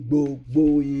Gbogbo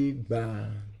ìgbà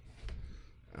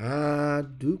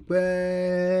àdúpẹ́,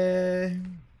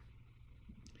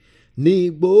 ní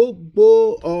gbogbo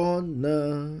ọ̀nà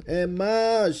ẹ má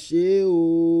ṣe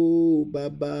o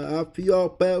bàbá, a fi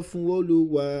ọpẹ́ fún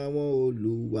Olúwa àwọn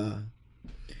olúwa,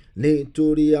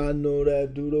 nítorí àánú rẹ̀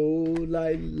dúró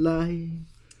láéláé.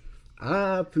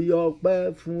 A fi ọpẹ́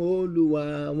fún Olúwa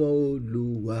àwọn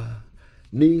olúwa,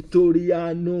 nítorí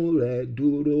àánú rẹ̀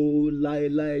dúró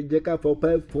láéláé. Jẹ́ ká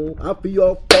fọpẹ́ fún, a fi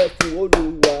ọpẹ́ fún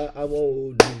Olúwa àwọn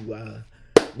olúwa,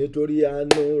 nítorí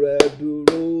àánú rẹ̀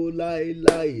dúró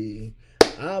láéláé.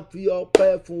 A fi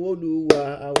ọpẹ́ fún Olúwa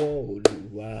àwọn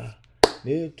olúwa,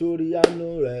 nítorí àánú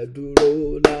rẹ̀ dúró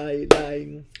láéláé.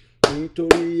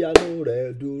 Nítorí àánú rẹ̀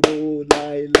dúró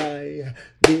láéláé.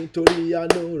 Nítorí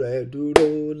àánú rẹ̀ dúró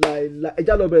láéláé. Ẹ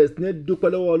já lọ bẹ̀rẹ̀ sí ní dúpẹ́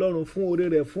lọ́wọ́ Ọlọ́run fún oore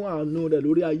rẹ̀, fún àánú rẹ̀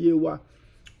lórí ayé wa.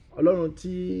 Ọlọ́run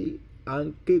tí à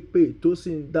ń ké pè tó sì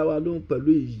ń dá wa lóhùn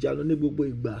pẹ̀lú ìyanu ní gbogbo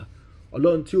ìgbà.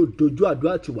 Ọlọ́run tí ò dojú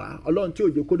àdúrà tì wá. Ọlọ́run tí ò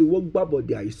jẹ́ kóríwó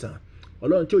gbàbọ̀dẹ̀ àìsàn.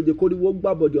 Ọlọ́run tí ò jẹ́ kóríwó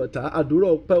gbàbọ̀dẹ̀ ọ̀tá. Àdúrà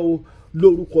ọpẹ́ o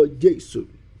lórúkọ Jésù.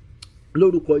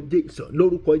 Lórúkọ Jésù.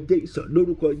 Lórúkọ Jésù.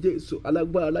 Lórúkọ Jésù.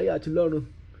 Alágbára láyé àti lọ́run.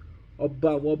 Ọba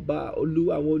àwọn ọba,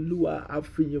 olúwa àwọn olúwa, a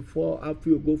fi ìyìn fún ọ, a fi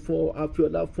ògo fún ọ, a fi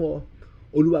ọlá fún ọ.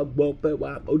 Olúwa gbọ́ ọpẹ́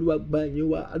wa, Olúwa gba ìyìn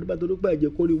wa. Adúpẹ́ tó dúpẹ́, ẹ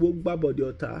jẹ́ kóríwó gbàbọ̀dẹ̀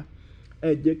ọ̀tá.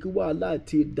 Ẹ jẹ́ kí wàhálà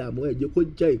àti ìdààmú ẹ jẹ́ kó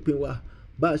jẹ́ ìpín wa.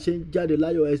 Bá a ṣe ń jáde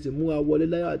láyọ̀, ẹ sì mú wa wọlé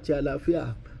láyọ̀ àti àlàáfíà.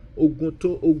 Ogun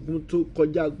tó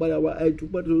kọjá agbára wa, ẹ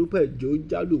dúpẹ́ tó dúpẹ́, ẹ jẹ́ ó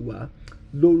jálù wá.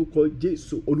 Lórúkọ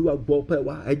Jésù, Olúwa gbọ́ ọpẹ́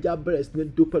wa. Ẹ já bẹ̀rẹ̀ sí ní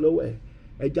dúpẹ́ lọ́wọ́ ẹ̀.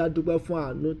 Ẹ já dúpẹ́ fún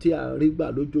àánú tí a rí gbà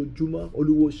lójoojúmọ́.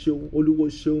 Olúwo ṣeun, Olúwo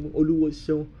ṣeun, Olúwo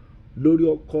ṣeun. Lórí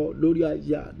ọkọ, lórí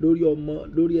aya, lórí ọmọ,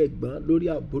 lórí ẹ̀gbọ́n, lórí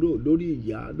àbúrò, lórí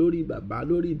ìyá, lórí bàbá,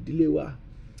 lórí ìdílé wa.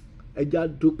 Ẹ já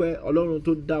dúpẹ́ Ọlọ́run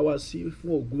tó dá wa sí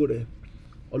fún ògo rẹ̀.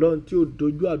 Ọlọ́run tí ò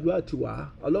dojú àdúrà tì wá.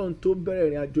 Ọlọ́run tó bẹ̀rẹ̀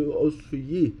ìrìn àjò oṣù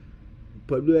yìí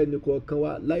pẹ̀lú ẹnì kọ̀ọ̀kan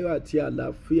wa láyọ̀ àti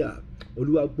àlàáfíà.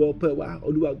 Olúwa gbọ́ ọpẹ́ wa,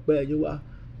 Olúwa gba ẹ̀yìn wa.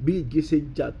 Bí ìjì ṣe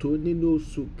jà tó nínú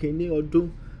oṣù kìíní ọdún,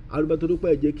 arúgbó tó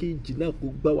dúpẹ́, ẹ jẹ́ kí ìjì náà kó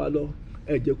gbá wa lọ.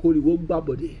 Ẹ jẹ́ kó ríwó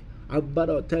gbàbọ̀dẹ̀.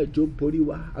 Agbára ọ̀tá ẹ jọ̀ọ́ borí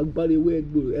wa. Agbára ewé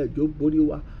egbò ẹ jọ̀ọ́ borí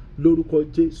wa. Lórúkọ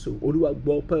Jésù, Olúwa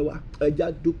gbọ́ ọpẹ́ wa. Ẹ já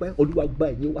dúpẹ́, Olúwa gba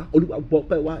ẹ̀yìn wa, Olúwa gbọ́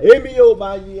ọpẹ́ wa. Èmi yóò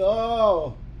máa yìn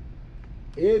ọ́.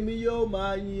 Èmi yóò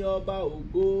máa yìn ọba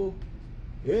ògo.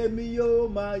 Èmi yóò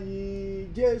máa yìn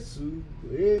Jésù.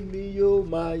 Èmi yóò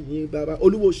máa yìn bàbá.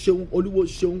 Olúwo ṣeun, Olúwo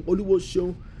ṣeun, Olúwo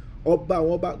ṣeun. Ọba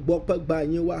àwọn ọba gbọ́ ọpẹ́ gba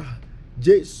ẹ̀yìn wa.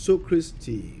 Jésù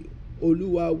Kristi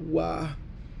Olúwa wa.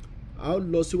 A ó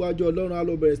lọ síwájú Ọlọ́run, a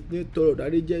lọ bẹ̀rẹ̀ sí ní tọrọ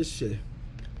ìdáríjì ẹ̀ṣẹ̀.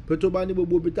 Pé tó bá ní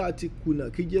gbogbo ibi tá a ti kùnà,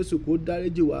 kí Jésù kó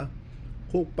dáríjì wa,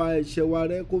 kó pa ẹ̀ṣẹ̀ wa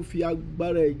rẹ́, kó fi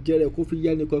agbára ẹ̀jẹ̀ rẹ̀ kó fi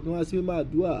yẹ ẹnì kọ̀ọ̀kan wá sí mímọ́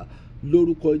àdúrà.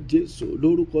 Lórúkọ Jésù,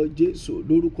 lórúkọ Jésù,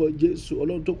 lórúkọ Jésù.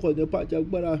 Ọlọ́run tó kọ̀ nípa àti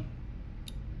agbára.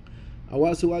 Àwa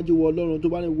síwájú wọ Ọlọ́run tó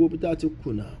bá ní gbogbo ibi tá a ti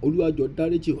kùnà. Olúwa jọ̀ọ́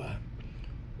dáríjì wa.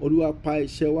 Olúwa pa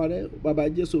ẹ̀ṣẹ̀ wa rẹ́. Bàbá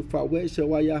Jésù fàwọ́ ẹ̀ṣẹ̀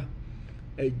wa ya.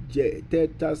 Ẹ̀jẹ̀ tẹ́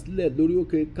ta sílẹ̀ lórí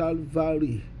òkè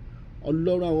Calvary.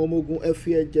 Ọlọ́run àwọn ọmọ ogun, ẹ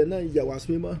fi ẹ̀jẹ̀ náà yà wá sí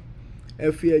mímọ́.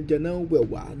 Ẹ fi ẹ̀jẹ̀ náà wẹ̀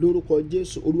wá lórúkọ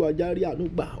Jésù. Olúwa járí àánú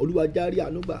gbà. Olúwa járí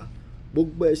àánú gbà.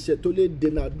 Gbogbo ẹ̀ṣẹ̀ tó lè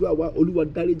dènà àdúrà wa, Olúwa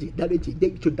dáríjì, dáríjì,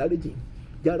 Jésù dáríjì.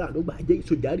 Járí àánú gbà,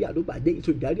 Jésù járí àánú gbà,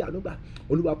 Jésù járí àánú gbà.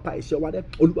 Olúwa pa ẹ̀ṣẹ̀ wa rẹ́.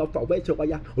 Olúwa fàwọ́ ẹ̀ṣẹ̀ wa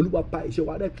ya. Olúwa pa ẹ̀ṣẹ̀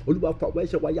wa rẹ́. Olúwa fàwọ́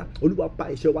ẹ̀ṣẹ̀ wa ya. Olúwa pa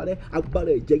ẹ̀ṣẹ̀ wa rẹ́.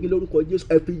 Agbára ẹ̀jẹ̀ yín lórúkọ Jésù.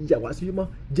 Ẹ fi yà wá sí mímọ́.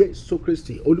 Jésù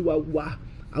Kristi Olúwa wa.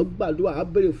 Àgbàdua, a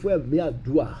béèrè fún ẹ̀mí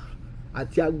àdúrà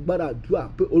àti agbára àdúrà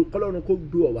pé kọ́lọ́run kó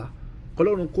gbé ọ wá.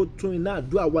 Kọ́lọ́run kó tún iná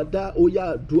àdúrà wa dá. Ó yá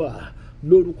àdúrà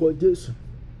lórúkọ Jésù.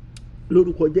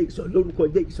 Lórúkọ Jésù, lórúkọ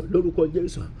Jésù, lórúkọ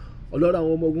Jésù. Ọlọ́run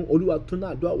àwọn ọmọ ogun, Olúwa tún iná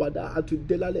àdúrà wa dá. A ti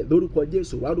dé lálẹ́ lórúkọ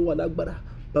Jésù. Wá ró wa lágbára.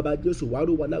 Bàbá Jésù wá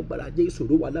ró wa lágbára. Jésù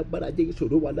ró wa lágbára. Jésù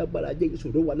ró wa lágbára.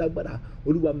 Jésù ró wa lágbára.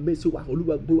 Olúwa mẹ́sì wa.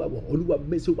 Olúwa gbé wa wọ̀. Olúwa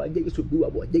mẹ́sì wa. Jésù gbé wa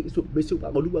wọ̀. Jésù mẹ́sì wa.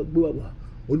 Olúwa gbé wa wọ̀.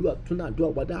 Olúwa tún náà àdúrà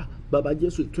wa dá. Bàbá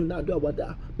Jésù tún náà àdúrà wa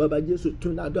dá. Bàbá Jésù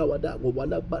tún náà àdúrà wa dá. Wọ̀ wá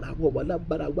lágbára. Wọ̀ wá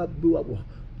lágbára. Wá gbé wa wọ̀.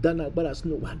 Dáná agbára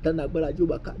sínú wa. Dáná agbára jí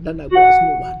wa ká. Dáná agbára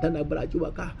sínú wa. Dáná agbára jí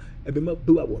wa ká. Ẹ̀mí mọ́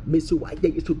gbé wa wọ̀. Mẹ́sì wa.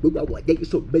 Jésù gbé wa wọ̀.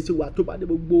 Jésù mẹ́sì wa. Tó bá ní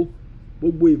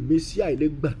gbogbo ìmísí àìlè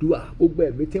gbàdúrà, gbogbo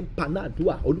ẹ̀mí tí ń paná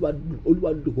àdúrà,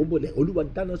 Olúwa lògùn bọ̀lẹ̀, Olúwa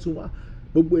dáná sun wa.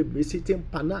 Gbogbo ìmísí tí ń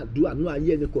paná àdúrà nínú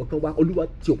ayé ẹni kọ̀ọ̀kan wa, Olúwa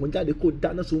tí òkun jáde kó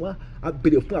dáná sun wa. A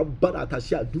béèrè fún agbára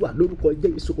àtàṣe àdúrà lórúkọ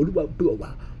Jésù. Olúwa gbé wa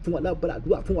fún wa lágbára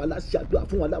àdúrà, fún wa láṣẹ àdúrà,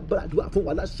 fún wa lágbára àdúrà, fún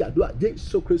wa láṣẹ àdúrà.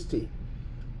 Jésù Kristi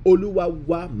Olúwa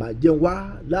wa. Má jẹ́ wá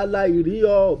láláì rí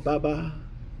ọ bàbá.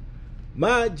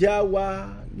 Má já wa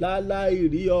láláì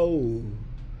rí ọ o.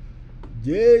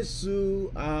 Jésù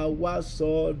àwa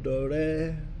sọ́dọ̀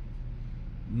rẹ.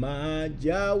 Má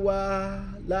já wa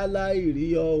láláì rí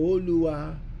ọ Olúwa.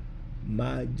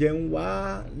 má jẹ́ n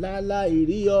wá láláì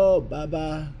rí ọ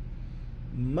bàbá,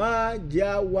 má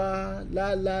já wá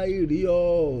láláì rí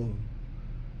ọ.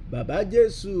 Bàbá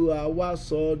Jésù àwa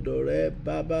sọ́dọ̀ rẹ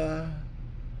bàbá,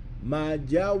 má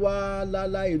já wá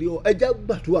láláì rí ọ. Ẹ jẹ́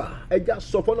gbàdúrà, ẹ jẹ́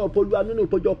sọ fọ́nà Olúwa nínú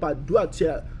ìpéjọpọ̀ àdúrà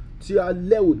tí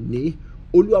alẹ́ òní.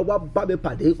 Olúwa wá bá mi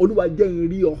pàdé, Olúwa jẹ́ n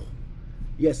rí ọ.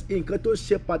 Yes, nǹkan tó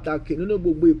ṣe pàtàkì nínú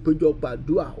gbogbo ìpéjọpọ̀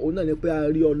àdúrà òun náà ni pé a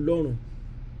rí Ọlọ́run.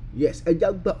 Yes, ẹ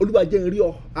jẹ́ gbà, Olúwa jẹ́ n rí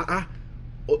ọ.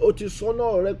 O ti sọ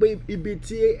náà rẹ pé ibi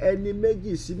tí ẹni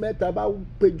méjì sí mẹ́ta bá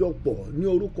péjọpọ̀ ní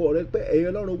orúkọ rẹ pé ẹ̀yin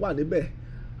Ọlọ́run wà níbẹ̀.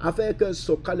 Afẹ́kẹ́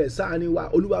sọ̀kalẹ̀ sáàrin wa,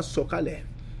 Olúwa sọ̀kalẹ̀.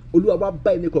 Olúwa wá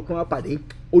bá ẹni kọ̀ọ̀kan wa pàdé,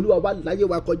 Olúwa wá láyé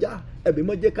wa kọjá, ẹ̀mí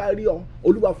mọ́ jẹ́ ká rí ọ.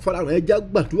 Olúwa farahàn, ẹ jẹ́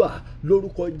gbàdúrà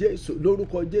lórúkọ Jésù,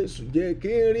 lórúkọ Jésù. Jẹ́ kí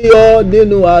n rí ọ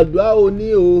nínú àdúrà òní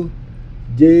o,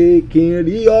 jẹ́ kí n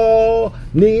rí ọ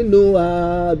nínú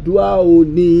àdúrà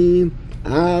òní.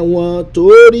 Àwọn tó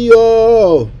rí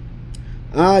ọ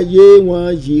ayé wọn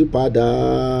yí padà,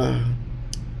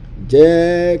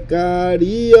 jẹ́ ká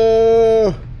rí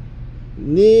ọ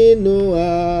nínú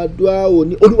àdúrà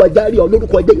òní. Olúwa járí ọ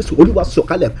lórúkọ Jésù. Olúwa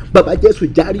sọ̀kalẹ̀, bàbá Jésù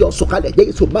járí ọ sọ̀kalẹ̀.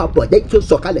 Jésù máa bọ̀, Jésù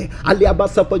sọ̀kalẹ̀. Alẹ́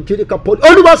abasafọ jẹ́ríkà pọ́lì.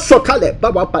 Olúwa sọ̀kalẹ̀, bá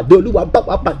wa pàdé Olúwa, bá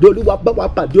wa pàdé Olúwa, bá wa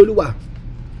pàdé Olúwa.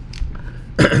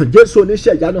 Jésù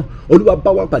oníṣẹ́ ìyanu, Olúwa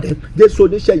bá wa pàdé. Jésù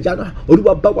oníṣẹ́ ìyanu,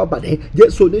 Olúwa bá wa pàdé.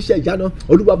 Jésù oníṣẹ́ ìyanu,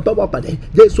 Olúwa bá wa pàdé.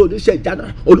 Jésù oníṣẹ́ ìyanu,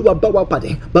 Olúwa bá wa pàdé.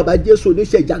 Bàbá Jésù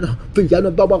oníṣẹ́ ìyanu, fi ìyanu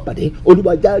bá wa pàdé.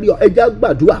 Olúwa járí ọ, ẹ jẹ́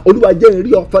gbàdúrà. Olúwa jẹ́ n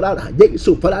rí ọ farahàn.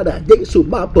 Jésù farahàn, Jésù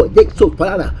máa bọ̀, Jésù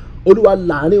farahàn. Olúwa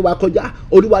láàrin wa kọjá,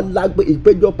 Olúwa lágbè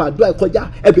ìpéjọpọ̀ àdúrà kọjá,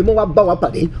 ẹbí mọ́ wa bá wa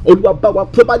pàdé. Olúwa bá wa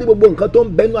tó bá ní gbogbo nǹkan tó ń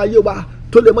bẹnu ayé wa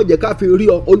tó lè mọ̀ jẹ́ ká fi rí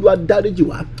ọ. Olúwa dáríjì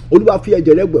wá, Olúwa fi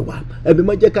ẹ̀jẹ̀ rẹ̀ gbẹ̀ wá, ẹbí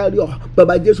mọ́ jẹ́ ká rí ọ.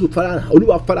 Bàbá Jésù farahàn,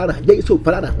 Olúwa farahàn, Jésù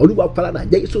farahàn, Olúwa farahàn,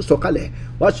 Jésù sọ̀kalẹ̀.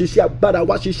 Wá ṣiṣẹ́ agbára,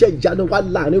 wá ṣiṣẹ́ ìyanu, wá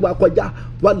láàrin wa kọjá,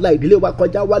 wá la ìdílé wa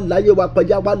kọjá, wá láyé wa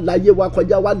kọjá, wá láyé wa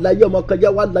kọjá, wá láyé ọmọ kọjá,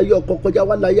 wá láyé ọkọ kọjá,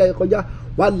 wá láyé ẹ kọjá,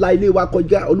 wá la ilé wa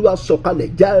kọjá. Olúwa sọ̀kalẹ̀,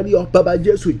 járí ọ. Bàbá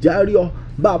Jésù járí ọ,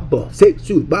 máa bọ̀,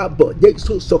 Jésù máa bọ̀,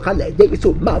 Jésù sọ̀kalẹ̀, Jésù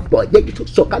máa bọ̀, Jésù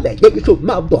sọ̀kalẹ̀, Jésù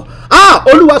máa bọ̀.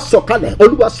 Olúwa sọ̀kalẹ̀,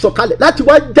 Olúwa sọ̀kalẹ̀ láti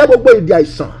wá já gbogbo ìdè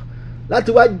àìsàn,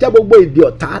 láti wá já gbogbo ìdè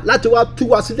ọ̀tá, láti wá tú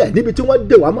wa sílẹ̀ níbi tí wọ́n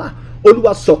dè wá mọ́.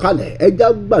 Olúwa sọ̀kalẹ̀, ẹ jẹ́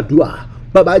gbàdúrà.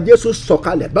 Bàbá Jésù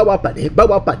sọ̀kalẹ̀, bá wa pàdé, bá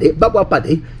wa pàdé, bá wa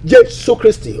pàdé. Jésù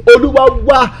Kristi Olúwa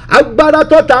wá, agbára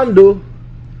tọ́ta ń lò,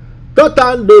 tọ́ta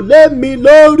ń lò lé mi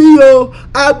lórí o.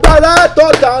 Agbára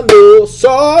tọ́ta ń lò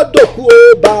sọ́dọ̀kú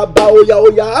o bàbá, oya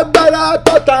oya. Agbára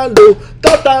tọ́ta ń lò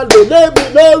lé mi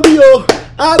lórí o.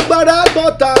 Agbára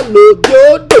tọ́ta ń lò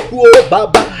yóò dòkú o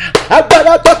bàbá.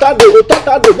 Agbára tọ́ta ń lò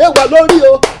léwa lórí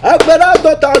o. Agbára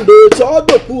tọ́ta ń lò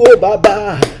sọ́dọ̀kú o bàbá.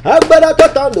 Agbára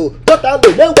tọ́ta ń lò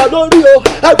léwa lórí o.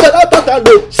 Agbára tọ́ta ń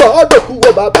lò sọ́dọ̀kú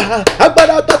o bàbá.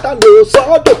 Agbára tọ́ta ń lò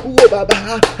sọ́dọ̀kú o bàbá.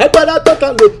 Agbára tọ́ta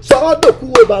ń lò sọ́dọ̀kú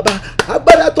o bàbá.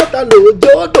 Agbára tọ́ta ń lò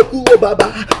yóò dòkú o bàbá.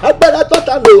 Agbára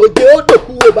tọ́ta ń lò yóò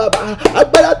dòkú o bàbá.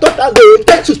 Agbára tọ́ta ń lò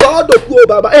Jésù sọ́dọ̀kú o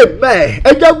bàbá. Amen.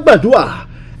 Ẹ jẹ́ gbàdúrà,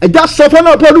 ẹ jẹ́ sọ fún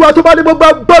náà pé Olúwa tó bá ní gbogbo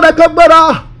agbára kágbára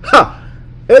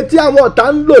etí àwọn ọ̀tá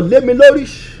ń lò lé mi lórí,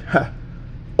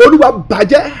 Olúwa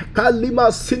bàjẹ́. Kálímà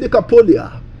síndíkà pólíà,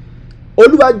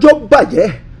 Olúwa jó bàjẹ́.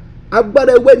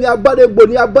 Agbára ewé ni, agbára egbò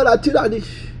ni, agbára tírà ni.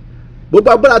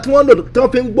 Gbogbo agbára tí wọ́n lò tán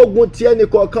fi ń gbógun ti ẹnì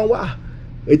kọ̀ọ̀kan wa,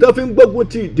 èyí tán fi ń gbógun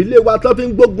ti ìdílé wa, tán fi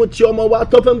ń gbógun ti ọmọ wa,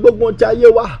 tán fi ń gbógun ti ayé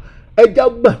wa, ẹ jẹ́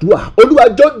gbàdúrà. Olúwa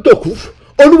jó dòkú,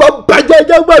 Olúwa bàjẹ́, ẹ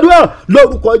jẹ́ gbàdúrà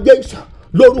lórúkọ Jésù,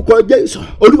 lórúkọ Jésù.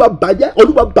 Olúwa bàjẹ́,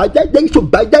 Olúwa bàjẹ́, Jésù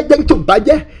bàjẹ́, Jésù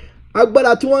bàjẹ́.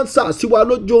 Agbára tí wọ́n ń sà sí wa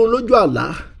lójú àlá,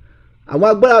 àwọn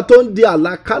agbára tó ń di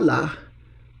àlákàlà,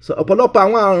 ọ̀pọ̀lọpọ̀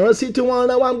àwọn àránsí tí wọ́n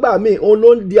rán wá ń gbà mí, òun ló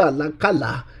ń di àlákàlà.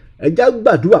 Ẹ jẹ́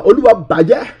gbàdúrà. Olúwa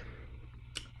bàjẹ́,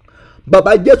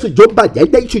 bàbá Jésù jó bàjẹ́,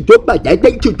 Jésù jó bàjẹ́,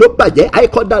 Jésù jó bàjẹ́.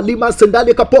 Àìkọ́dà lima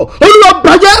sindali kapọ̀. Olúwa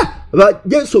bàjẹ́, bàbá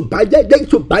Jésù bàjẹ́,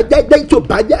 Jésù bàjẹ́, Jésù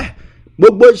bàjẹ́.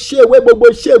 Gbogbo iṣẹ́ ewé, gbogbo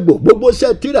iṣẹ́ egbò, gbogbo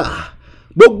iṣẹ́ tírà,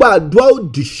 gbogbo àdúrà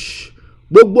òdì,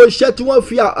 gbogbo iṣẹ́ tí wọ́n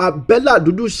fi àbẹ́là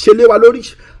dúdú ṣe lé wa lórí,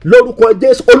 lórúkọ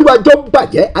Jésù Olúwa jó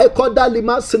bàjẹ́. Àìkọ́dà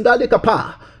lima sindali kapọ̀.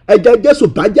 Ẹ̀jẹ̀ Jésù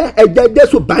bàjẹ́, ẹ̀jẹ̀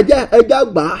Jésù bàjẹ́, ẹ̀jẹ̀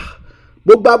àgbà.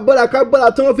 Gbogbo agbára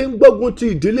kágbára tí wọ́n fi ń gbógun ti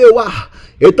ìdílé wa,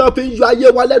 ètò fi ń yọ ayé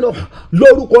wa lẹ́nu,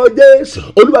 lórúkọ Jésù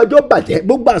Olúwa jó bàjẹ́.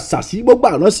 Gbogbo àṣàsí, gbogbo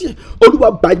àránsí, Olúwa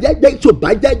bàjẹ́, Jésù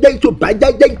bàjẹ́, Jésù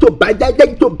bàjẹ́, Jésù bàjẹ́,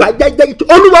 Jésù bàjẹ́, Jésù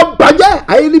Olúwa bàjẹ́.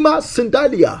 Àìlímà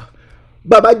sindalia,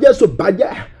 bàbá Jésù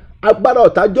bàjẹ́. Agbára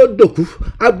ọ̀tá jó dòkú,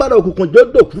 agbára òkùnkùn jó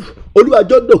dòkú, Olúwa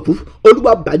jó dòkú,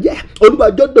 Olúwa bàjẹ́, Olúwa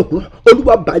jó dòkú,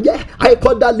 Olúwa bàjẹ́.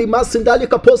 Àìkọ́dà lima sindali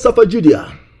kapọ̀ sọ́fọ̀ Judea.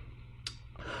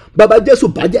 bàbá Jésù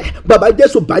bàjẹ́, bàbá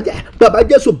Jésù bàjẹ́, bàbá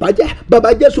Jésù bàjẹ́, bàbá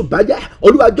Jésù bàjẹ́,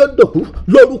 Olúwa jọ́ dòkú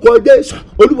lórúkọ Jésù,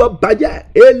 Olúwa bàjẹ́,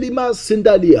 Elima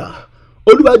Sindalia,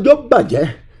 Olúwa jọ́ bàjẹ́,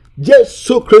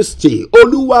 Jésù Kristi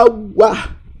Olúwa wa,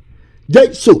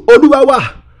 Jésù Olúwa wa.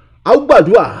 A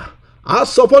gbàdúrà, a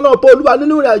sọ fọ́nà pé Olúwa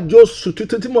nínú ìrìn àjò oṣù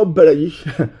tuntun tí mo bẹ̀rẹ̀ yìí,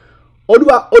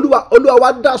 Olúwa wá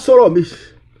dá sọ̀rọ̀ mi,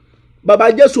 bàbá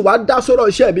Jésù wá dá sọ̀rọ̀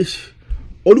iṣẹ́ mi,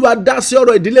 Olúwa dá sí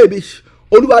ọ̀rọ̀ ìdílé mi,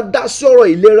 Olúwa dá sí ọ̀rọ̀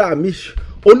ìlera mi,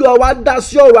 Olúwa wá dá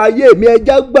sí ọ̀rọ̀ ayé mi. Ẹ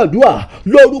jẹ́ gbàdúrà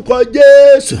lórúkọ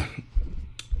Jésù,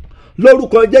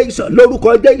 lórúkọ Jésù,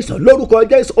 lórúkọ Jésù, lórúkọ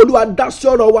Jésù. Olúwa dá sí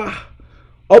ọ̀rọ̀ wa,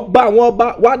 ọba àwọn ọba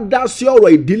wá dá sí ọ̀rọ̀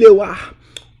ìdílé wa,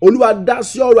 Olúwa dá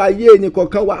sí ọ̀rọ̀ ayé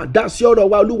ẹnìkọ̀ọ̀kan wa, dá sí ọ̀rọ̀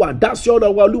wa Olúwa, dá sí ọ̀rọ̀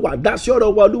wa Olúwa, dá sí ọ̀rọ̀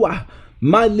wa Olúwa.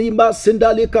 Malima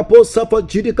sindali kapo safa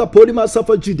jidi kapolima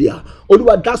safa jidia.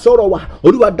 Olúwa dá sọ̀rọ̀ wa,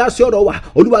 Olúwa dá sọ̀rọ̀ wa,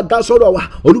 Olúwa dá sọ̀rọ̀ wa,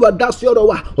 Olúwa dá sọ̀rọ̀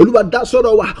wa, Olúwa dá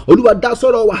sọ̀rọ̀ wa, Olúwa dá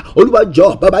sọ̀rọ̀ wa, Olúwa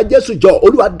jọ̀ọ́ bàbá Jésù jọ̀ọ́,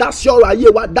 Olúwa dá sọ̀rọ̀ ayé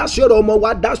wa, dá sọ̀rọ̀ ọmọ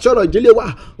wa, dá sọ̀rọ̀ ìdílé wa,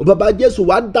 bàbá Jésù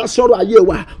wa dá sọ̀rọ̀ ayé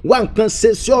wa, wá nǹkan ṣe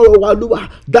sọ̀rọ̀ wa Olúwa,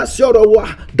 dá sọ̀rọ̀ wa,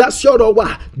 dá sọ̀rọ̀ wa,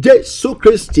 Jésù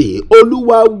Kristi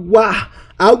Olúwa wa.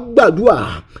 A gbàdúrà,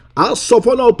 a sọ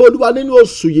fọ́nà pé Olúwa nínú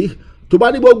oṣù yìí tó bá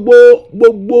ní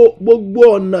gbogbo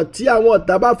ọ̀nà tí àwọn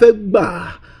ọ̀tá bá fẹ́ gbà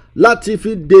láti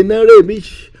fi dènà rẹ̀ mi,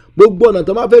 gbogbo ọ̀nà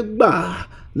tó bá fẹ́ gbà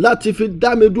láti fi dá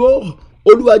mi dúró,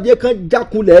 Olúwa jẹ́ kán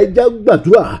jákulẹ̀. Ẹ jẹ́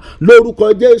gbàdúrà lórúkọ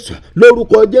Jésù,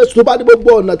 lórúkọ Jésù. Tó bá ní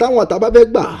gbogbo ọ̀nà táwọn ọ̀tá bá fẹ́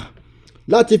gbà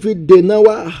láti fi dènà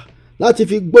wa, láti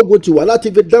fi gbógun tì wá, láti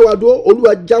fi dá wa dúró,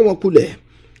 Olúwa já wọn kulẹ̀,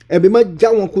 ẹ̀mí máa já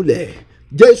wọn kulẹ̀,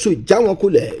 Jésù já wọn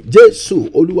kulẹ̀, Jésù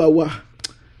Olúwa wa.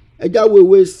 Ẹ já wo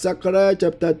ìwé Sakaraya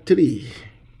chapter 3.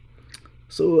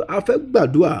 So a fẹ́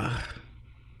gbàdúrà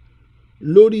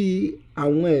lórí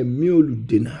àwọn ẹ̀mí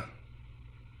olùdènà,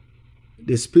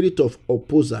 the spirit of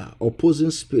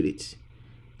opposing spirit.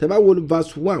 Tẹ́bá wo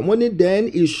verse 1, wọ́n ní then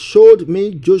he showed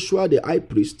me Joshua the high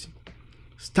priest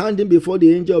standing before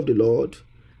the angel of the Lord,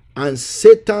 and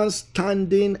Satan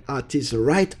standing at his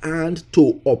right hand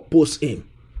to oppose him.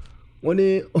 Wọ́n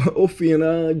ní ó fi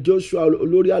ìran Joshua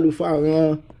olórí àlùfáà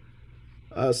ran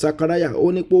Sakaraya,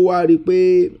 ó ní pé wá rí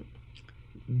pé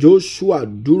Joshua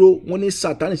dúró, wọ́n ní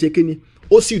Sátánì ṣe kíni,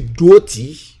 ó sì dúró tì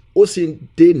í, ó sì ń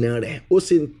dènà rẹ̀, ó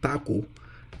sì ń takò.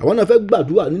 Àwọn náà fẹ́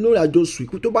gbàdúrà nínú ìrìnàjò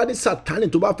sùn, tó bá ní Sátánì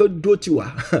tó bá fẹ́ dúró tì wá,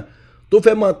 tó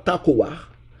fẹ́ máa takò wá,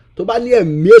 tó bá ní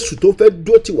ẹ̀mí èṣù tó fẹ́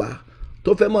dúró tì wá,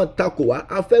 tó fẹ́ máa takò wá,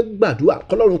 a fẹ́ gbàdúrà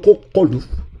kọ́lọ́run kó kọlù,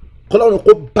 kọ́lọ́run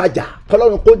kó bàjà,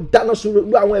 kọ́lọ́run kó dáná sun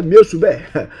àwọn ẹ̀mí èṣù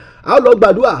bẹ́ẹ̀. A lọ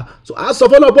gbàdúrà, a sọ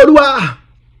fọ́nà Olúwa,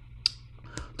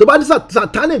 tó bá ní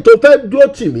Sátánì tó fẹ́ dúró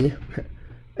tì mí,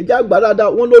 ẹ jẹ́ àgbà dáadáa,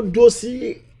 wọ́n ló dúró sí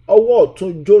ọwọ́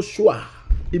ọ̀tún Joshua,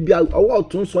 ibi ọwọ́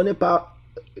ọ̀tún sọ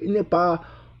nípa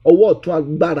ọwọ́ ọ̀tún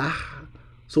agbára.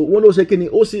 So wọ́n ló ṣe kí ni,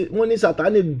 wọ́n ní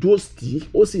Sátánì dúró sí,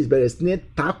 ó sì bẹ̀rẹ̀ sí ní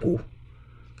takò.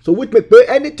 So which means pé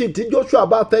anything tí Joshua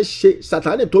bá fẹ́ ṣe,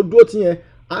 Sátánì tó dúró tì yẹn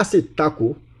á sì takò.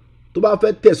 Tó bá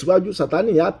fẹ́ tẹ̀síwájú,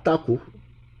 Sátánì yẹn á takò.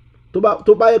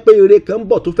 Tó bá yẹ pé ire kan ń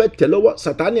bọ̀ tó fẹ́ tẹ̀ lọ́wọ́,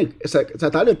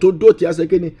 Sátánì tó dúró tì á ṣe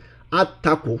kí ni, á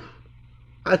takò.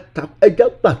 Ẹ jẹ́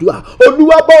gbàdúrà,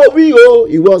 Olúwa bá ọ wí o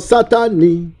ìwọ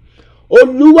Sátánì,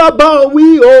 Olúwa bá ọ wí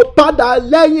o padà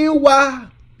lẹ́yìn wa,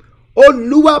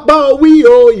 Olúwa bá ọ wí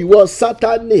o ìwọ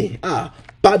Sátánì,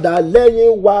 padà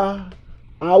lẹ́yìn wa,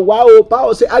 àwa ò bá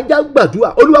ọ ṣe. Ẹ jẹ́ gbàdúrà,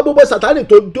 Olúwa gbogbo Sátánì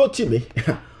tó dó tì mí,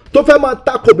 tó fẹ́ máa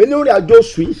takò mí ní ìrìn àjò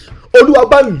oṣù yìí, Olúwa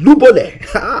bá lúbọ̀lẹ̀,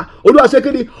 Olúwa ṣe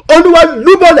kí ni, Olúwa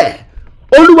lúbọ̀lẹ̀,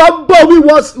 Olúwa bá ọ wí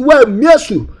wọ ẹ̀mí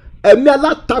èṣù, ẹ̀mí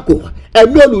alátakò,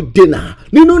 ẹ̀mí olùdènà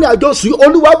nínú ìrìn àjò oṣù yìí,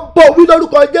 Olúwa bọ̀ wí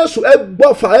lórúkọ Jésù. Ẹ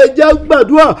gbọ́fà, ẹ jẹ́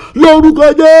gbàdúrà lórúkọ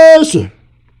Jésù,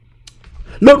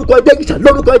 lórúkọ Jésù,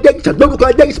 lórúkọ Jésù, lórúkọ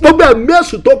Jésù. Gbogbo ẹ̀mí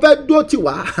èṣù tó fẹ́ dúró tì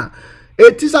wá,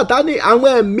 etí Sátánì,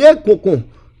 àwọn ẹ̀mí òkùnkùn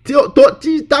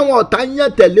tí táwọn ọ̀tá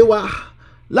yàn tẹ̀lé wa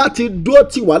láti dúró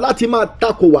tì wá, láti máa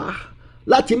takò wá,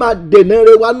 láti máa dènà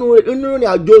rẹ̀ wá nínú ìrìn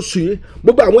àjò oṣù yìí,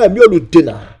 gbogbo àwọn ẹ̀mí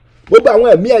olùdènà, gbogbo àwọn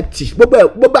ẹ̀mí ẹ̀tì, gbogbo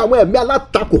àwọn ẹ̀mí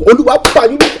alátakò, Olúwa bá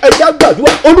yín, ẹ jẹ́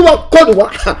gbàdúrà, Olúwa kọlù wá,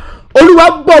 Olúwa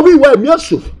bọ̀ wíwọ ẹ̀mí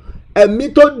èṣù, ẹ̀mí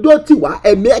tó dó tì wá,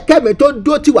 ẹ̀mí ẹ̀kẹ́mi tó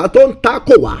dó tì wá, tó ń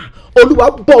takò wá, Olúwa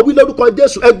bọ̀ wí lórúkọ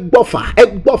Jésù. Ẹ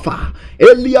gbọ́fà,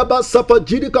 Eliaba safa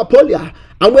jirika polia,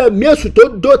 àwọn ẹ̀mí èṣù tó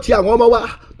dó tì àwọn ọmọ wa,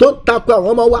 tó ń takò àwọn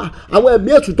ọmọ wa, àwọn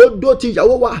ẹ̀mí èṣù tó dó tì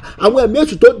ìyàwó wa, àwọn ẹ̀mí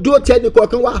èṣù tó dó tì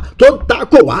ẹnìkọ̀ọ̀kan wa, tó ń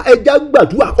takò wá, ẹ jẹ́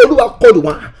gbàdúrà, Olúwa kọlù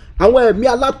wá, àwọn ẹ̀mí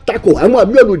alátakò, àwọn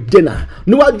ẹ̀mí olùdènà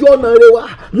níwájú ọ̀nà rere wa,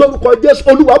 lórúkọ Jésù.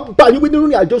 Olúwa bá yín wí nínú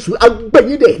ìrìn àjò sùn,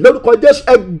 agbẹ̀yìndè lórúkọ Jésù.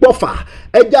 Ẹ gbọ́fà,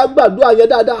 ẹ jẹ́ gbàdúrà yẹn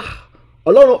dáadáa.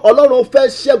 Ọlọ́run fẹ́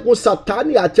ṣẹ́gun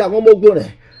Sátánì àti àwọn ọmọ ogun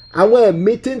rẹ̀, àwọn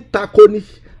ẹ̀mí tí ń takò ni,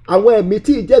 àwọn ẹ̀mí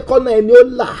tí ìjẹ́kọ́nà ẹni ó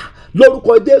là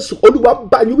lórúkọ Jésù olúwa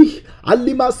bá yín wí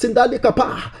alima sindali kapa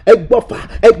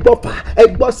ẹgbọ́fà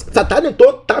sátánì tó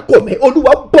ń takò mí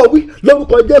olúwa bọ̀ wí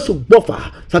lórúkọ Jésù gbọ́fà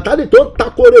sátánì tó ń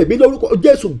takò rẹ̀ mí lórúkọ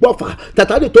Jésù gbọ́fà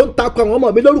sátánì tó ń takò àwọn ọmọ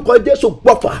mi lórúkọ Jésù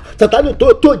gbọ́fà sátánì tó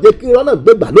jẹ́ kí n rọ́nà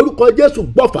gbégbà lórúkọ Jésù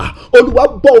gbọ́fà olúwa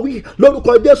bọ̀ wí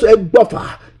lórúkọ Jésù ẹgbọ́fà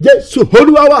Jésù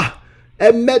olúwa wa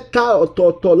ẹ̀mẹ́ta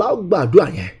ọ̀tọ̀ọ̀tọ̀ la gbàdúrà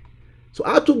yẹn so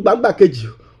a tún gbàgbà kejì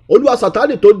olúwa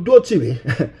sátánì tó dúró tì mí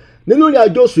nínú ìrìn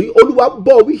àjò sùn olúwa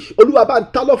bọ̀ wí olúwa bá ń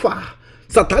ta lọ́fà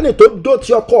sátánì tó dó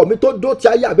ti ọkọ mi tó dó ti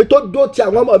aya mi tó dó ti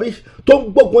àwọn ọmọ mi tó ń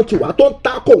gbógun ti wá tó ń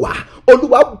takò wá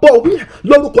olúwa bọ̀ wí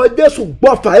lórúkọ Jésù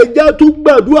gbọ́fà ẹjẹ́ tún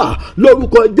gbàdúrà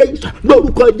lórúkọ Jésù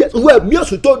ẹ̀mí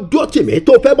èṣù tó dó tì mí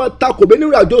tó fẹ́ máa takò mí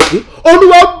nínú àjò sùn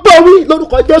olúwa bọ̀ wí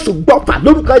lórúkọ Jésù gbọ́fà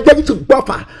lórúkọ Jésù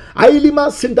gbọ́fà àyílímà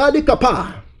sindali kapa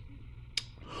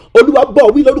olúwa bọ̀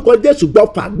wí lórúkọ Jésù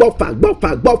gbọ́fà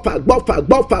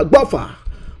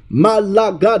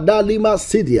malagadalima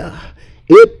sidia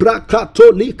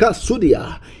iprakatolika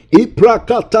sudia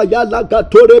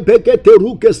iprakatayalagatore bekete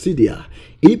ruke sidia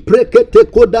iprekete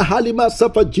koda halima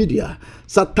safajidia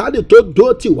sátánì tó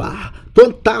dó tì wá tó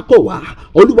ń takò wá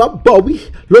olúwa bọ̀ wí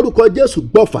lórúkọ Jésù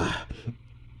gbọ́fà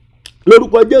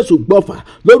lórúkọ Jésù gbọ́fà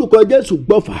lórúkọ Jésù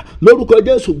gbọ́fà lórúkọ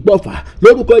Jésù gbọ́fà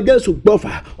lórúkọ Jésù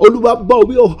gbọ́fà olúwa bọ̀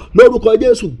wí o lórúkọ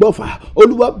Jésù gbọ́fà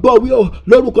olúwa bọ̀ wí o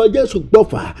lórúkọ Jésù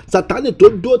gbọ́fà sátánì tó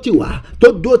dó tì wá tó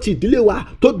dó tì ìdílé wa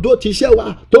tó dó tì iṣẹ́ wa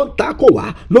tó ń takò wá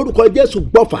lórúkọ Jésù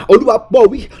gbọ́fà olúwa bọ̀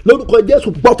wí lórúkọ Jésù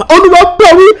gbọ́fà olúwa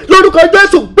bọ̀ wí lórúkọ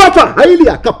Jésù gbọ́fà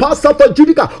àìlíà kàpá sáfà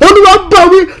jùdíkà olúwa bọ̀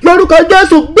wí lórúkọ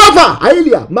Jésù gbọ́fà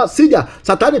àìlíà màsídìà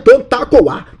sátánì tó ń takò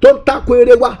wá tó ń takò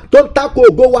èrè wa tó ń takò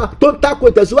ògo wa tó ń takò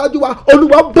ìtẹ̀síwájú wa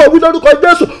olúwa bọ̀ wí lórúkọ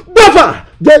Jésù gbọ́fà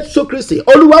Jésù Kristi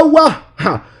olúwa wá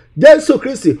Jésù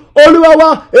Kristi olúwa wá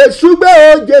èṣù gbé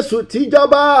o Jésù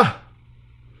tìjọba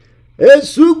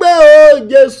èṣù gbé o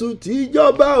Jésù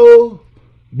tìjọba o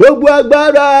gbogbo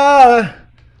agbára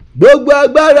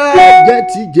jẹ́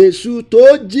ti Jésù tó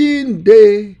jíǹde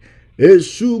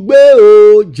èṣù gbé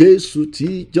o Jésù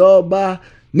tìjọba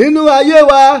nínú ayé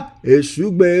wa èṣù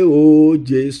gbé o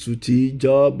Jésù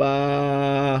tìjọba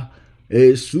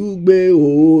èṣù gbé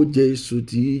o Jésù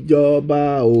tìjọba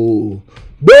o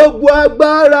gbogbo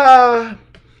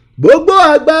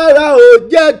agbára ò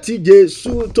jẹ́ ti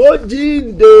Jésù tó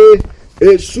jíǹde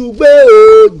èṣù gbé o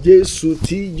Jésù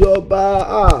tìjọba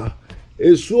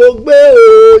èṣù gbé o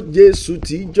Jésù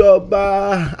tìjọba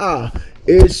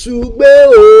èṣù gbé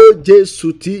o Jésù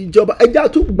tìjọba ẹjá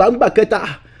tún gbàǹgbà kẹta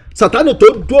sátánì tó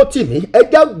dúró tì mí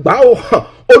ẹjá gbà ó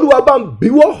olúwa bá ń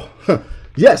bíwọ́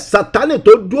yes sátánì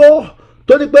tó dúró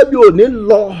tó ní pé mi ò ní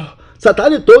lọ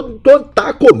sátánì tó ń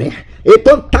takò mí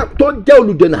ètò tó ń jẹ́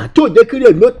olùdènà tí ò jẹ́ kí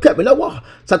èmi ó tẹ̀ mí lọ́wọ́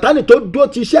sátánì tó dúró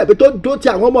ti iṣẹ́ mi tó dúró ti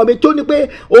àwọn ọmọ mi tó ní pé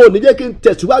òun ní jẹ́ kí n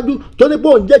tẹ̀síwájú tó ní pé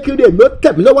òun jẹ́ kí èmi ó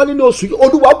tẹ̀ mí lọ́wọ́ nínú oṣù yìí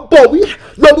olúwa bọ̀ wí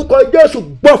lórúkọ Jésù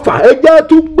gbọ́fà ẹjẹ́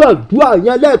tún gbàdúrà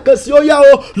yẹn lẹ́ẹ̀kan sí ó yá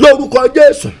o lórúkọ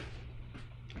Jésù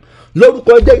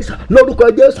lórúkọ Jésù lórúkọ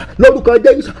Jésù lórúkọ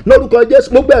Jésù lórúkọ Jésù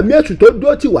gbogbo ẹ̀mí èṣù tó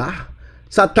dúró tì wá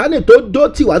sátánì tó dúró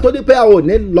tì wá tó ní pé a ò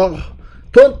ní lọ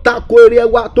tó ń takò èrè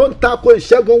wa tó ń takò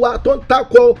ìṣẹ́gun wa tó ń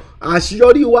takò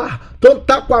àṣeyọrí wa tó ń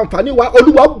takò àǹfààní wa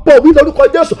olúwa bọ̀ wí lórúkọ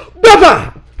Jésù gbọ́fà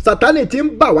sátánì tí ń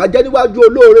bà wá jẹ́ níwájú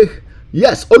olóore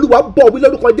yes olúwa bọ̀ wí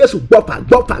lórúkọ Jésù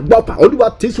gbọ́fà olúwa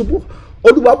tí ṣubú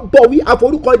olúwa bọ̀ wí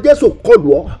àforúkọ Jésù kọlù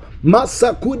ọ́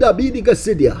masakuda bídìgẹ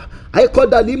sídìá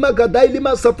àìkọ́dà lima gàdá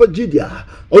ilima safajidia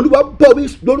olúwa bọ̀ wí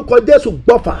lórúkọ Jésù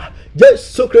gbọ́fà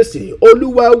Jésù Kristi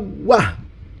olúwa wa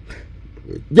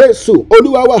Jésù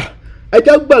olúwa wa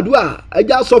ẹjẹ́ gbàdúrà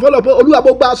ẹjẹ́ sọ fọlọ́ pé olúwa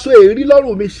bó bá so èrí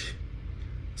lọ́rùn mi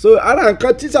so ara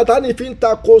nǹkan tí sátánì fi ń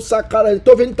tako sakara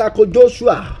tó fi ń tako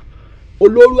Joshua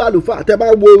olórí àlùfáà tẹ́ bá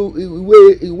wo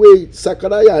ìwé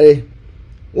sakaraya rẹ̀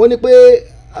wọ́n ní pé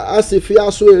a sì fi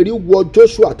aṣọ èrí wọ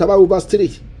Joshua tábà wo verse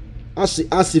 3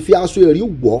 a sì fi aṣọ èrí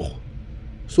wọ̀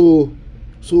so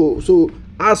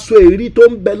aṣọ èrí tó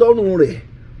ń bẹ lọ́rùn rẹ̀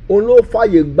òun ló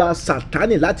fàyè gba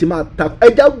sátánì láti máa tako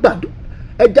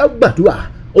ẹjẹ́ gbàdúrà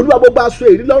olúwa bó bá aṣọ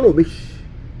èrí lọ́rùn mi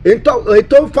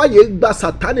ètò ń fàyè gba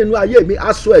sátánì nínú ayé mi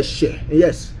aṣọ ẹ̀ṣẹ̀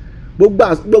yes gbogbo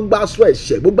aṣọ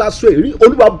ẹ̀ṣẹ̀ gbogbo aṣọ èrí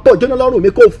olúwa bọ̀ jóná lọ́rùn mi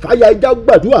kó fàyà ẹjẹ́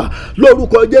gbàdúrà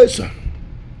lórúkọ Jésù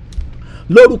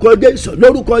lórúkọ Jésù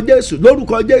lórúkọ Jésù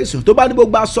lórúkọ Jésù tó bá ní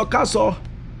gbogbo aṣọ káṣọ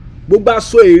gbogbo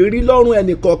aṣọ èrí lọ́rùn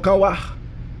ẹnìkọ̀ọ̀kan wa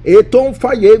ètò ń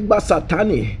fàyè gba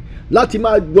sátánì láti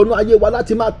máa gbọnú ayé wa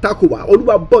láti máa takò wá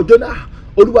olúwa bọ̀ jóná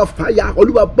olúwa fàyà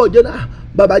olúwa bọ̀ jóná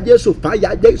baba Jésù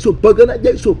fàyà Jésù bọ̀gánná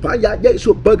Jésù fàyà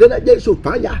Jésù bọ̀gánná Jésù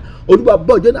fàyà olúwa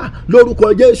bọ̀ jóná lórúkọ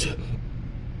Jésù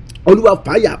olúwa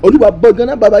fàyà, olúwa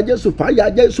bọ́gánná bàbá jésù fàyà,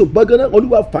 jésù bọ́gánná,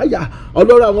 olúwa fàyà,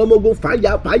 ọlọ́run àwọn ọmọ ogun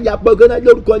fàyà, fàyà bọ́gánná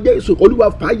lórúkọ jésù, olúwa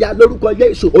fàyà lórúkọ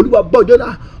jésù, olúwa bọ́gánná,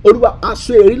 olúwa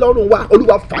aṣọ èrí lọ́rùn wa,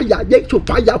 olúwa fàyà, jésù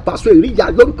fàyà fàṣọ èrí yà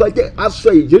lórúkọ jẹ́ aṣọ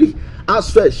ìjírí,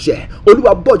 aṣọ ẹ̀ṣẹ̀,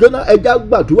 olúwa bọ́gánná, ẹja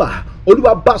gbàdúrà,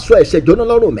 olúwa bá aṣọ ẹ̀ṣẹ̀ jóná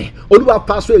lọ́rùn mi, olúwa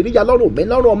fa aṣọ èrí ya lọ́rùn mi,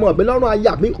 lọ́rùn ọmọ mi, lọ́rùn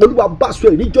aya mi, olúwa bá aṣọ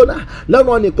èrí jóná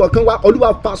lọ́rùn ọ̀nìkọ̀ọ̀kan wa, olúwa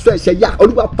fa aṣọ ẹ̀ṣẹ̀ ya,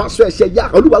 olúwa fa aṣọ ẹ̀ṣẹ̀ ya,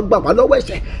 olúwa gbà wá lọ́wọ́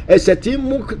ẹ̀ṣẹ̀ tí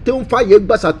ń fàyè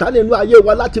gba Sátánì nínú ayé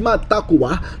wa láti máa takò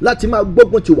wá, láti máa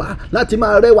gbógun tì wá, láti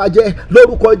máa rẹ́ wa jẹ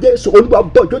lórúkọ jésù, olúwa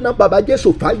bọ́ jóná bàbá jésù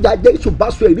fàyà, jésù bá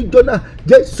aṣọ èrí jóná,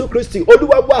 jésù kristi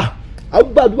olúwa wa. A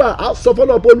gbàdúrà, a sọ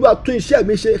fọlọ́ pé olúwa tún iṣẹ́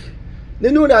mi ṣe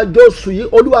nínú ìrìn àjò oṣù yìí,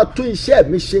 olúwa tún iṣẹ́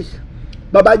mi ṣe,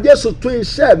 bàbá jésù tún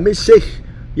iṣẹ́ mi ṣe,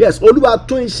 yes, olúwa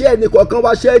tún iṣẹ́ ẹnì kọ̀ọ̀kan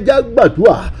wa ṣe, ẹ jẹ́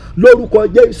gbàdúrà lórúkọ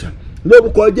jésù,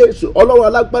 lórúkọ jésù, ọlọ́run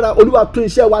alágbára, olúwa tún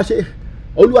iṣẹ́ wa ṣe,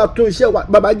 olúwa tún iṣẹ́ wa,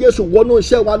 bàbá jésù wọnú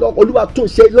iṣẹ́ wa lọ, olúwa tún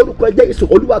ṣe lórúkọ jésù,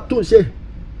 olúwa tún ṣe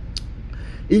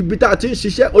ibi tá a ti ń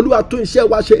ṣiṣẹ́, olúwa tún iṣẹ́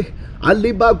wa ṣe,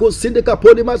 alibago sindika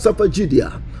polima safa judea,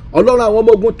 ọlọ́run àwọn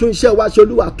ọmọ ogun tún iṣẹ́ wa ṣe,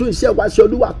 olúwa tún iṣẹ́ wa ṣe,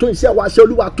 olúwa tún iṣẹ́ wa ṣe,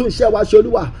 olúwa tún iṣẹ́ wa ṣe,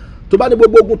 olúwa tó bá ní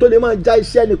gbogbo ogun tó lè máa já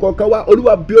iṣẹ́ nìkọ̀ọ̀kan wa,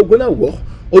 olúwa bí ogun náà wọ̀,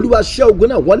 olúwa ṣẹ́ ogun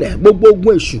náà wọlẹ̀, gbogbo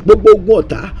ogun èṣù, gbogbo ogun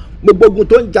ọ̀tá, gbogbo ogun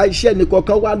tó ń já iṣẹ́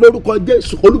nìkọ̀ọ̀kan wa lórúkọ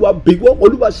jésù, olúwa bíwọ́,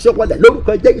 olúwa ṣẹ́ wọlẹ̀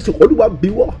lórúkọ jésù, olúwa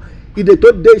bíwọ́, ìdè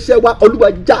tó de iṣẹ́ wa, olúwa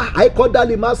já,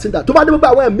 àìkọ́dálì máa sìn dà, tó bá ní gbogbo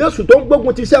àwọn ẹ̀mí èṣù tó ń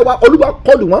gbógun ti iṣẹ́ wa, olúwa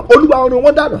kọlù wọn, olúwa run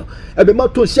wọn dànù, ẹ̀mí mọ́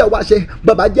tún iṣẹ́ wa ṣe,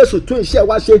 bàbá jésù tún iṣẹ́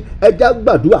wa ṣe, ẹja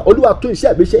gbàdúrà, olúwa tún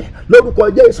iṣẹ́ mi ṣe lórúkọ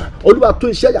jésù, olúwa tún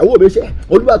iṣẹ́ ìyàwó mi ṣe,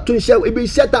 olúwa tún iṣẹ́ ibi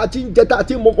iṣẹ́ tá a ti ń jẹ tá a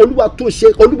ti ń mu, olúwa tún ṣe,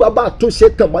 olúwa bá tún ṣe,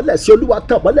 tàn mọ́lẹ̀ sí, olúwa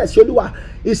tàn mọ́lẹ̀ sí, olúwa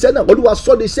iṣẹ́ náà, olúwa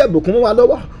sọ di iṣẹ́ ìbùkún mọ́ wa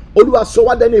lọ́wọ́, olúwa sọ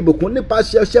wá dẹni ìbùkún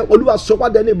nípasẹ̀ iṣẹ́, olúwa sọ wá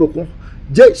dẹni ìbùkún,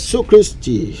 jésù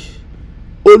kristi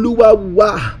olúwa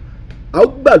wa. A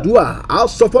gbàdúrà, a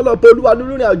sọ fọlọ́ pé olúwa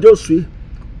nínú ìrìn àjò oṣù yìí,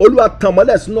 olúwa tàn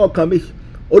mọ́lẹ̀ sínú ọkàn mi,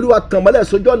 olúwa tàn mọ́lẹ̀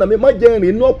sójú ọ̀nà mi, má jẹ́ ìrìn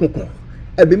inú òkùnkùn,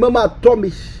 ẹ̀mí mọ́ máa tọ́ mi,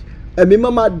 ẹ̀mí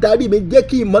mọ́ máa darí mi, jẹ́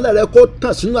kí ìmọ́lẹ̀ rẹ kó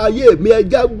tàn sínú ayé mi, ẹ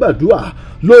jẹ́ gbàdúrà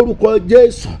lórúkọ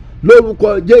jésù, lórúkọ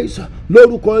jésù,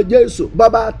 lórúkọ jésù,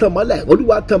 bàbá tàn mọ́lẹ̀,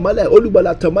 olúwa tàn mọ́lẹ̀,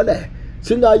 olùgbàlà tàn mọ́lẹ̀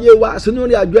sínú ayé wa, sínú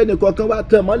ìrìn àjò ẹnì kọ̀ọ̀kan wa,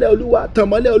 tàn mọ́lẹ̀ olúwa, tàn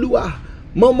mọ́lẹ̀ olúwa,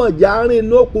 mọ́mọ́ jà rìn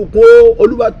inú òkùnkùn,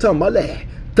 olúwa tàn mọ́lẹ̀,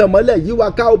 tànmọ́lẹ̀ yí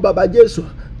wa ká o bàbá jésù,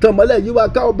 tànmọ́lẹ̀ yí wa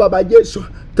ká o bàbá jésù,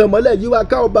 tànmọ́lẹ̀ yí wa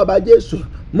ká o bàbá jésù,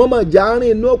 mọ́mọ́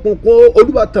jàrin inú òkùnkùn,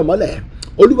 olúwa tànmọ́lẹ̀,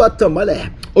 olúwa tànmọ́lẹ̀,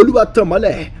 olúwa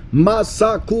tànmọ́lẹ̀,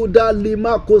 masakuda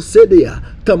limako sedeya,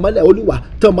 tànmọ́lẹ̀ olúwa,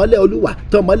 tànmọ́lẹ̀ olúwa,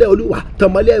 tànmọ́lẹ̀ olúwa,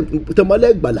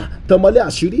 tànmọ́lẹ̀ gbàlà, tànmọ́lẹ̀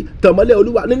àṣírí, tànmọ́lẹ̀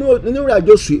olúwa nínú ìrìn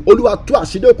àjò sùn, olúwa tú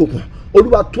àṣírí òkùnkùn,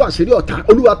 olúwa tú àṣírí ọ̀tá,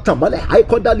 olúwa tànmọ́lẹ̀,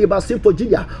 àìkọ́dá lè máa sí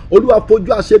fojìyà, olúwa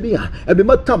fojú àṣebíyàn, ẹ̀mí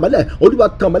mọ́ tànmọ́lẹ̀, olúwa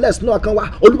tànmọ́lẹ̀ sínú ọkàn wa,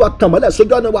 olúwa tànmọ́lẹ̀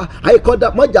sójú ọ̀nà wa, àìkọ́dá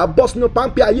mọ́jà bọ́ sínú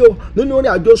páńpẹ́ ayé o, nínú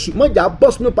ìrìn àjò sùn, mọ́jà bọ́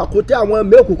sínú pàkúté àwọn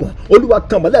ẹ̀mí òkùnkùn, olúwa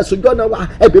tànmọ́lẹ̀ sójú ọ̀nà wa,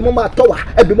 ẹ̀mí mọ́ máa tọ́ wa,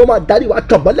 ẹ̀mí mọ́ máa darí wa,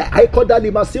 tànmọ́lẹ̀, àìkọ́dá lè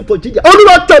máa sí fojìyà,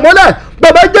 olúwa tànmọ́lẹ̀,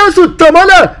 bàbá jésù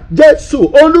tànmọ́lẹ̀, jésù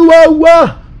olúwa wa.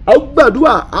 A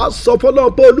gbàdúrà, a sọ fọlọ́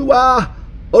pé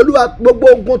olúwa gbogbo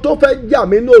ogun tó fẹ́ jà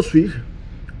mí ní oṣù yìí,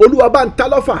 olúwa bá ń ta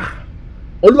lọ́fà,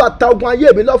 olúwa ta ogun ayé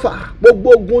mi lọ́fà, gbogbo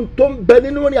ogun tó ń bẹ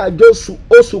nínú ìrìn àjò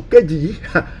oṣù kejì yìí,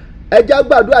 ẹ jẹ́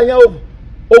gbàdúrà yẹn o,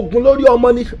 ogun lórí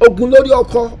ọmọ ni, ogun lórí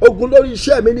ọkọ, ogun lórí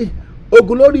iṣẹ́ mi ni,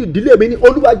 ogun lórí ìdílé mi ni,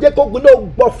 olúwa jẹ́ kó ogun náà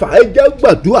gbọ̀fà, ẹ jẹ́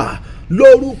gbàdúrà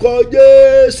lórúkọ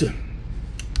jésù,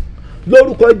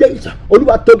 lórúkọ jésù,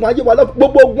 olúwa tógun ayé wa lọ́fà,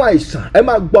 gbogbo ogun àìsàn ẹ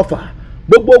máa gbọ̀fà,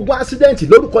 gbogbo ogun accident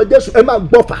lórúkọ jésù ẹ máa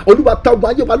gbọ̀fà, olúwa ta ogun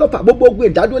ayé wa lọ́fà, gbogbo ogun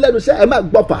ìdádúró lẹ́nu iṣẹ́ ẹ máa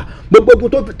gbọ̀fà, gbogbo ogun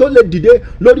tó lè dìde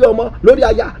lórí ọmọ, lórí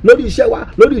aya, lórí iṣẹ́ wa,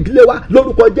 lórí ìdílé wa,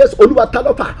 lórúkọ jésù, olúwa ta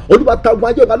lọ́fà, olúwa ta ogun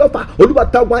ayé wa lọ́fà, olúwa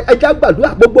ta ogun ẹja gbàdúrà,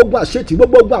 gbogbo ogun àṣetì,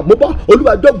 gbogbo ogun àmúbọ̀,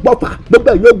 olúwa jọ gbọ̀fà, gbogbo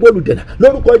ẹ̀yin ogun olùdènà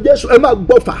lórúkọ jésù ẹ máa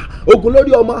gbọ̀fà, ogun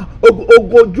lórí ọmọ,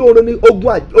 ogun ojú oorun ni,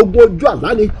 ogun ojú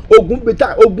àlá ni, ogun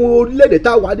orílẹ̀-èdè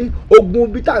tá a wà ní, ogun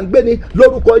bí tá à ń gbé ni,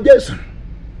 lórúkọ jésù,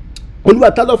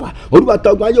 olúwa ta lọ́fà, olúwa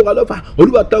ta ogun ayé wa lọ́fà,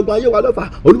 olúwa ta ogun ayé wa lọ́fà,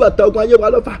 olúwa ta ogun ayé wa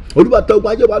lọ́fà, olúwa ta ogun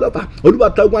ayé wa lọ́fà, olúwa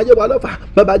ta ogun ayé wa lọ́fà,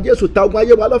 bàbá jésù ta ogun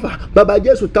ayé wa lọ́fà, bàbá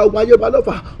jésù ta ogun ayé wa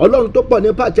lọ́fà, ọlọ́run tó pọ̀ ní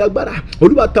pàtì agbára,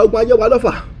 olúwa ta ogun ayé wa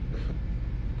lọ́fà,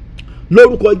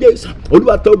 lórúkọ jésù,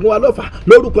 olúwa ta ogun wa lọ́fà,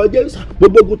 lórúkọ jésù,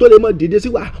 gbogbo ogun tó lè mọ dìde sí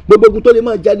wa, gbogbo ogun tó lè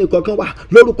mọ jẹ nìkankan wa,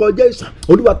 lórúkọ jésù,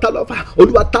 olúwa ta lọ́fà,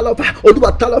 olúwa ta lọ́fà,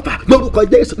 olúwa ta lọ́fà, lórúkọ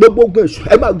jésù, gbogbo ogun èṣù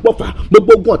ẹ máa gbọ́fà,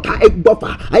 gbogbo ogun ọ̀tá ẹ gbọ́fà,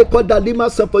 àìkọ́dá lima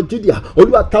sanfọ judea,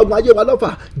 olúwa ta ogun ayé wa lọ́fà,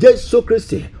 jésù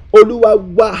kristi olúwa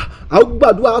wa. A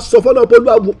gbàdúrà, sọ fọlọ́ pé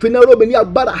olúwa finá rọ̀ mí ní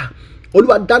agbára,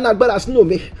 olúwa dáná agbára sínú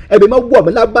mi, ẹ̀mí máa wọ̀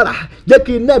mí lágbára, jẹ́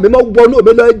kí iná ẹ̀mí máa wọnú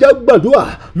mi lọ, ẹ jẹ́ gbàdúrà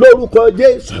lórúkọ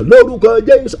jésù, lórúkọ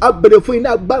jésù, a béèrè fún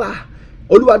iná agbára,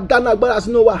 olúwa dáná agbára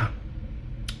sínú wa,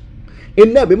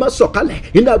 iná ẹ̀mí máa sọ̀kalẹ̀,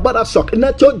 iná agbára sọ̀kalẹ̀,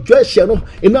 iná tí ó jó ẹ̀ṣẹ̀ run,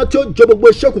 iná tí ó jó gbogbo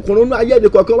iṣẹ́ òkùnkùn nínú ayé ẹnì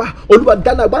kọ̀ọ̀kan wa. Olúwa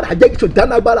dáná agbára, jẹ́ Jésù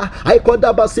dáná agbára, àìkọ́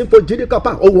dábàá sí fún jírí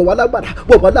kápá, òwò wà lágbára,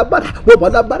 wọ̀ wà lágbára, wọ̀ wà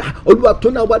lágbára. Olúwa tó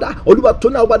náà wádà, Olúwa tó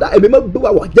náà wádà, ẹ̀mí máa gbé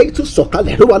wa wọ̀, jẹ́ Jésù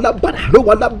sọ̀kalẹ̀, ró wa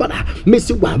lágbára, mí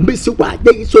sí wa,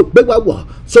 jẹ́ Jésù gbé wa wọ̀,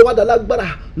 sọ wá dá lágbára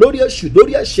lórí èṣù,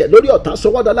 lórí ẹ̀ṣẹ̀, lórí ọ̀tá, sọ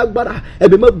wá dá lágbára,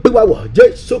 ẹ̀mí máa gbé wa wọ̀,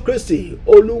 Jésù Kristi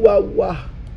Olúwa wa.